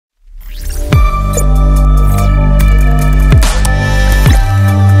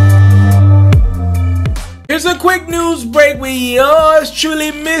news break with yours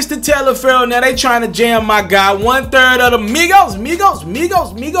truly, Mr. Taliaferro. Now they trying to jam my guy. 1/3 of the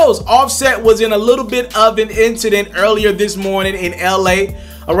Migos. Offset was in a little bit of an incident earlier this morning in LA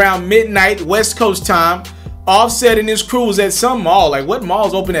around midnight West Coast time. Offset and his crew was at some mall. Like, what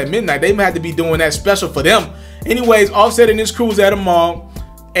malls open at midnight? They had to be doing that special for them. Anyways, Offset and his crew was at a mall,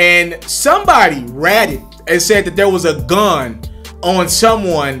 and somebody ratted and said that there was a gun on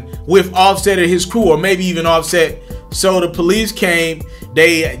someone with Offset and his crew, or maybe even Offset. So the police came,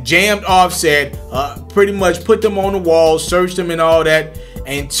 they jammed Offset, pretty much put them on the wall, searched them and all that,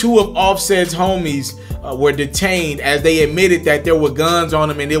 and 2 of Offset's homies were detained as they admitted that there were guns on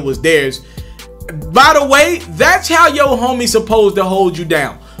them and it was theirs. By the way, that's how your homie's supposed to hold you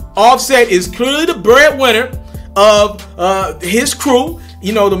down. Offset is clearly the breadwinner of his crew.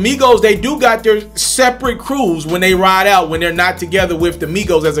 You know, the Migos, they do got their separate crews when they ride out, when they're not together with the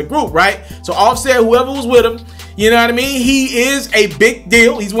Migos as a group, right? So Offset, whoever was with him, you know what I mean? He is a big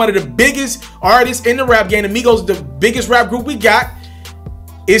deal. He's one of the biggest artists in the rap game. The Migos is the biggest rap group we got.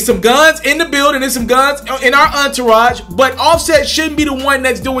 It's some guns in the building, there's some guns in our entourage, but Offset shouldn't be the one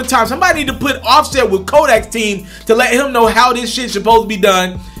that's doing time. Somebody need to put Offset with Kodak's team to let him know how this shit's supposed to be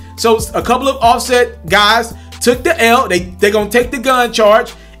done. So a couple of Offset guys took the L. They're gonna take the gun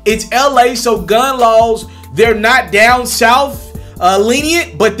charge. It's LA, so gun laws, they're not down south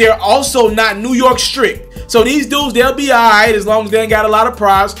lenient, but they're also not New York strict. So these dudes, they'll be all right as long as they ain't got a lot of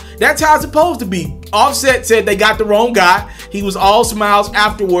priors. That's how it's supposed to be. Offset said they got the wrong guy. He was all smiles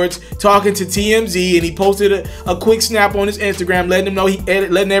afterwards talking to TMZ, and he posted a quick snap on his Instagram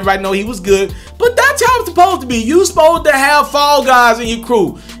letting everybody know he was good. But that's how it's supposed to be. You supposed to have fall guys in your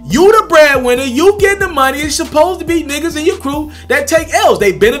crew. You the breadwinner, you getting the money. It's supposed to be niggas in your crew that take L's.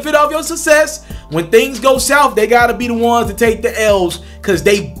 They benefit off your success. When things go south, they gotta be the ones to take the L's because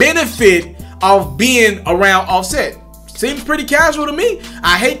they benefit off being around Offset. Seems pretty casual to me.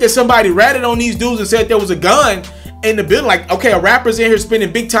 I hate that somebody ratted on these dudes and said there was a gun in the building. Like, okay, a rapper's in here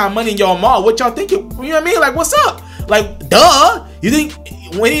spending big time money in y'all mall. What y'all think? You know what I mean? Like, what's up? Like, duh. You think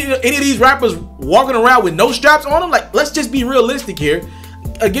when any of these rappers walking around with no straps on them? Like, let's just be realistic here.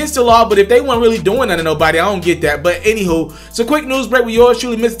 Against the law, but if they weren't really doing that to nobody, I don't get that. But anywho, so quick news break with yours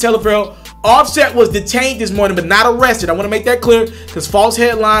truly, Mr. Taliaferro. Offset was detained this morning, but not arrested. I want to make that clear because false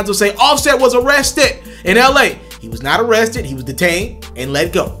headlines will say Offset was arrested in LA. He was not arrested. He was detained and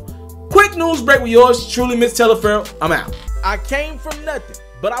let go. Quick news break with yours truly, Mr. Taliaferro. I'm out. I came from nothing,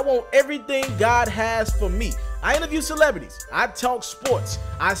 but I want everything God has for me. I interview celebrities. I talk sports.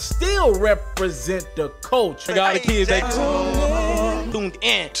 I still represent the culture. I got the kids, they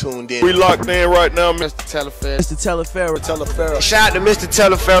tuned in. We locked in right now, Mr. Taliaferro. Mr. Taliaferro. Shout out to Mr.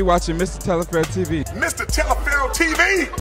 Taliaferro. You're watching Mr. Taliaferro TV. Mr. Taliaferro TV.